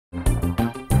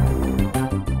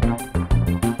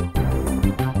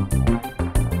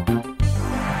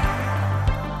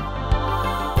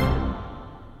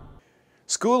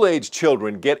School-age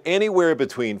children get anywhere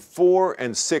between 4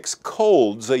 and 6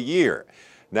 colds a year.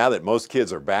 Now that most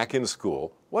kids are back in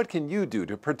school, what can you do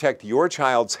to protect your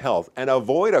child's health and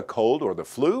avoid a cold or the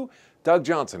flu? Doug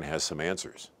Johnson has some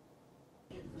answers.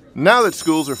 Now that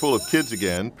schools are full of kids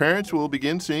again, parents will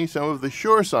begin seeing some of the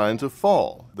sure signs of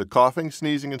fall, the coughing,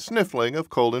 sneezing, and sniffling of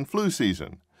cold and flu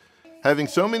season. Having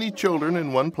so many children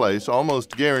in one place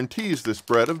almost guarantees the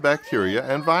spread of bacteria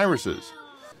and viruses.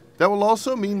 That will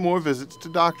also mean more visits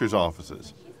to doctors'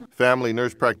 offices. Family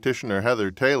nurse practitioner Heather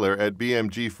Taylor at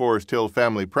BMG Forest Hill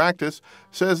Family Practice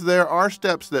says there are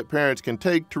steps that parents can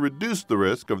take to reduce the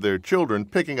risk of their children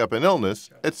picking up an illness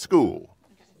at school.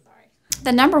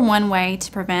 The number one way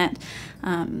to prevent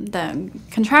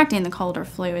contracting the cold or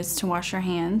flu is to wash your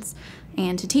hands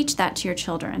and to teach that to your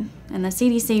children. And the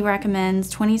CDC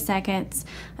recommends 20 seconds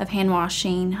of hand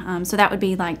washing. So that would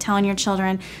be like telling your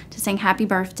children to sing happy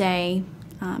birthday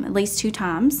at least 2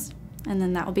 times, and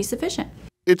then that will be sufficient.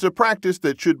 It's a practice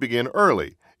that should begin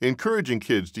early, encouraging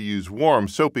kids to use warm,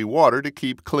 soapy water to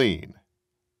keep clean.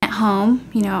 At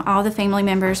home, all the family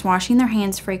members washing their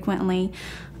hands frequently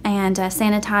and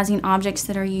sanitizing objects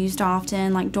that are used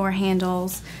often, like door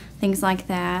handles, things like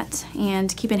that,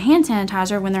 and keeping hand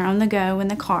sanitizer when they're on the go in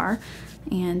the car.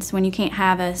 And when you can't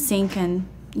have a sink and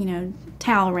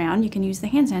towel around, you can use the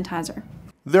hand sanitizer.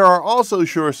 There are also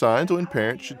sure signs when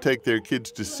parents should take their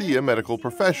kids to see a medical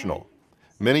professional.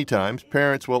 Many times,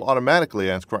 parents will automatically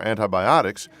ask for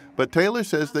antibiotics, but Taylor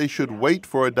says they should wait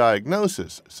for a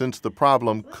diagnosis since the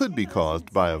problem could be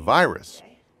caused by a virus.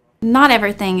 Not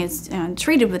everything is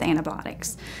treated with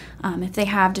antibiotics. If they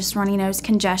have just runny nose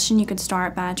congestion, you could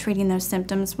start by treating those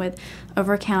symptoms with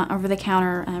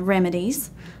over-the-counter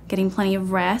remedies, getting plenty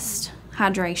of rest,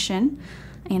 hydration,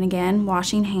 and again,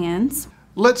 washing hands.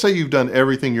 Let's say you've done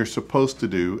everything you're supposed to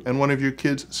do and one of your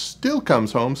kids still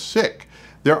comes home sick.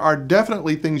 There are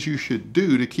definitely things you should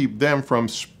do to keep them from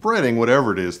spreading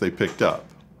whatever it is they picked up.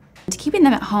 Keeping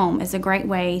them at home is a great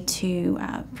way to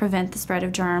prevent the spread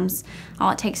of germs.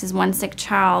 All it takes is one sick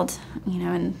child,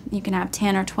 and you can have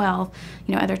 10 or 12,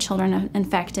 other children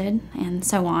infected and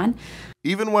so on.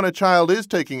 Even when a child is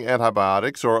taking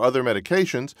antibiotics or other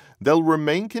medications, they'll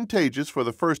remain contagious for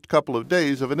the first couple of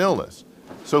days of an illness.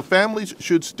 So families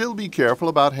should still be careful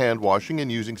about hand washing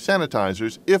and using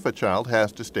sanitizers if a child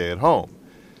has to stay at home.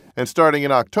 And starting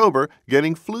in October,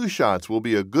 getting flu shots will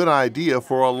be a good idea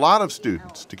for a lot of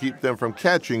students to keep them from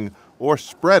catching or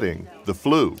spreading the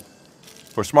flu.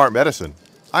 For Smart Medicine,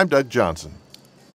 I'm Doug Johnson.